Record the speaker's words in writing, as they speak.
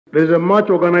There is a march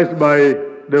organized by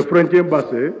the French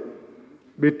embassy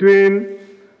between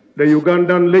the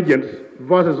Ugandan legends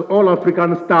versus all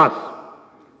African stars.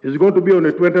 It's going to be on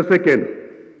the 22nd.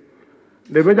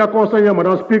 The major concern here,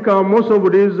 Madam Speaker, most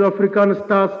of these African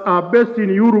stars are based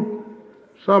in Europe,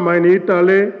 some are in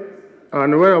Italy,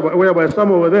 and whereby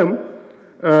some of them,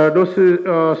 those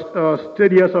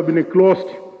stadiums have been closed.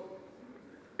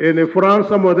 In France,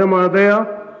 some of them are there.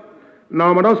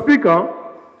 Now, Madam Speaker,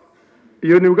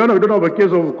 in Uganda, we don't have a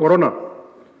case of corona.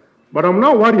 But I'm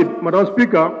not worried, Madam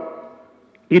Speaker,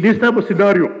 in this type of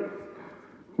scenario,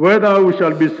 whether we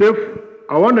shall be safe.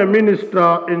 I want the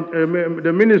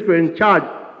minister in charge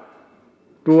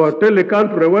to tell the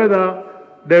country whether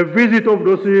the visit of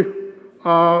those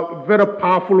very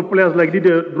powerful players like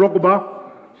Drogba,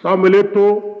 Samuel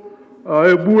Eto'o,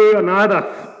 Ebue, and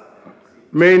others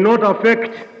may not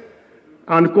affect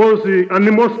and cause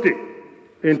animosity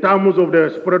in terms of the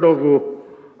spread of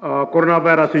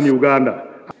coronavirus in Uganda.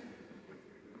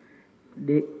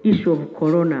 The issue of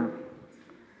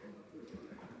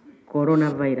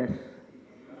coronavirus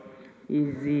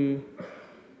is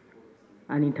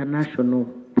an international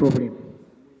problem.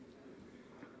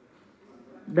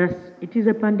 Thus, it is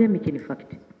a pandemic, in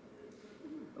fact.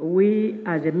 We,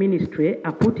 as a ministry,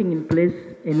 are putting in place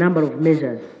a number of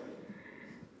measures.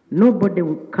 Nobody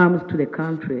comes to the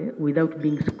country without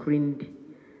being screened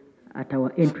at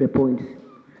our entry points,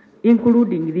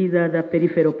 including these other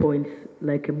peripheral points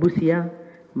like Busia,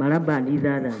 Malaba, and these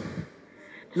others.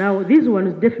 Now, these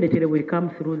ones definitely will come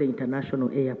through the international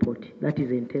airport, that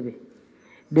is Entebbe.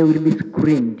 They will be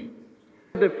screened.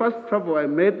 The first travel I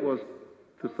made was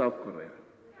to South Korea.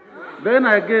 Then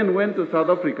I again went to South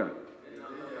Africa.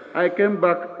 I came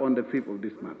back on the 5th of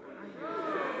this month.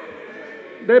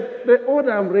 The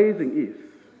order I'm raising is,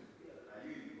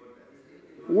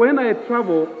 when I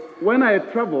travel,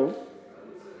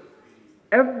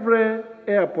 every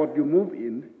airport you move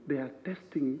in, they are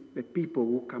testing the people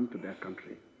who come to their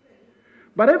country.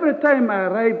 But every time I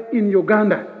arrive in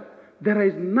Uganda, there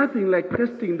is nothing like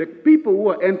testing the people who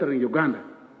are entering Uganda.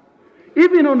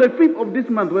 Even on the 5th of this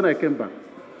month when I came back,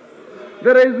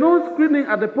 there is no screening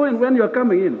at the point when you are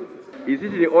coming in. Is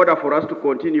it in order for us to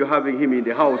continue having him in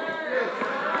the house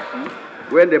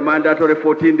when the mandatory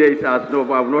 14 days have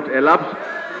not elapsed?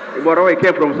 But he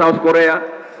came from South Korea,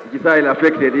 which is highly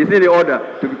affected. Is it in order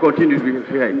to be continued with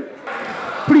him?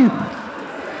 Please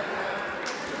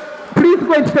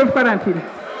go into self-quarantine.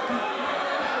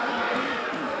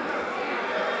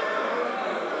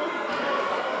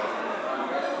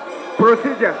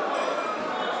 Procedure.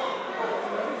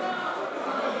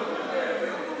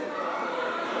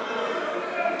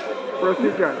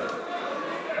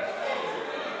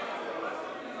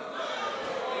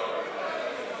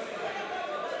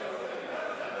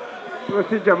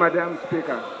 Procedure, Madam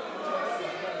Speaker.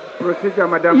 Procedure,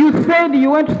 Madam. You said you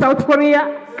went to South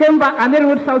Korea, came back, and then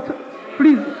went south.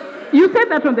 Please, you said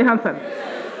that on the Hansard.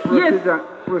 Yes.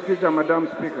 Procedure, Madam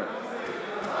Speaker.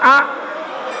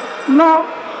 No.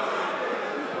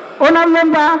 Honourable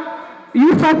member,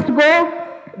 you first go,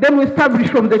 then we establish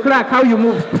from the clerk how you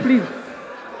move, please.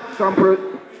 Some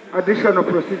additional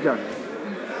procedure.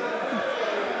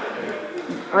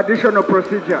 Additional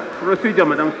procedure. Procedure,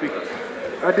 Madam Speaker.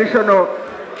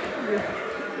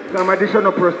 Some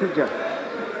additional procedure.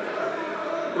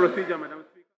 Procedure, Madam.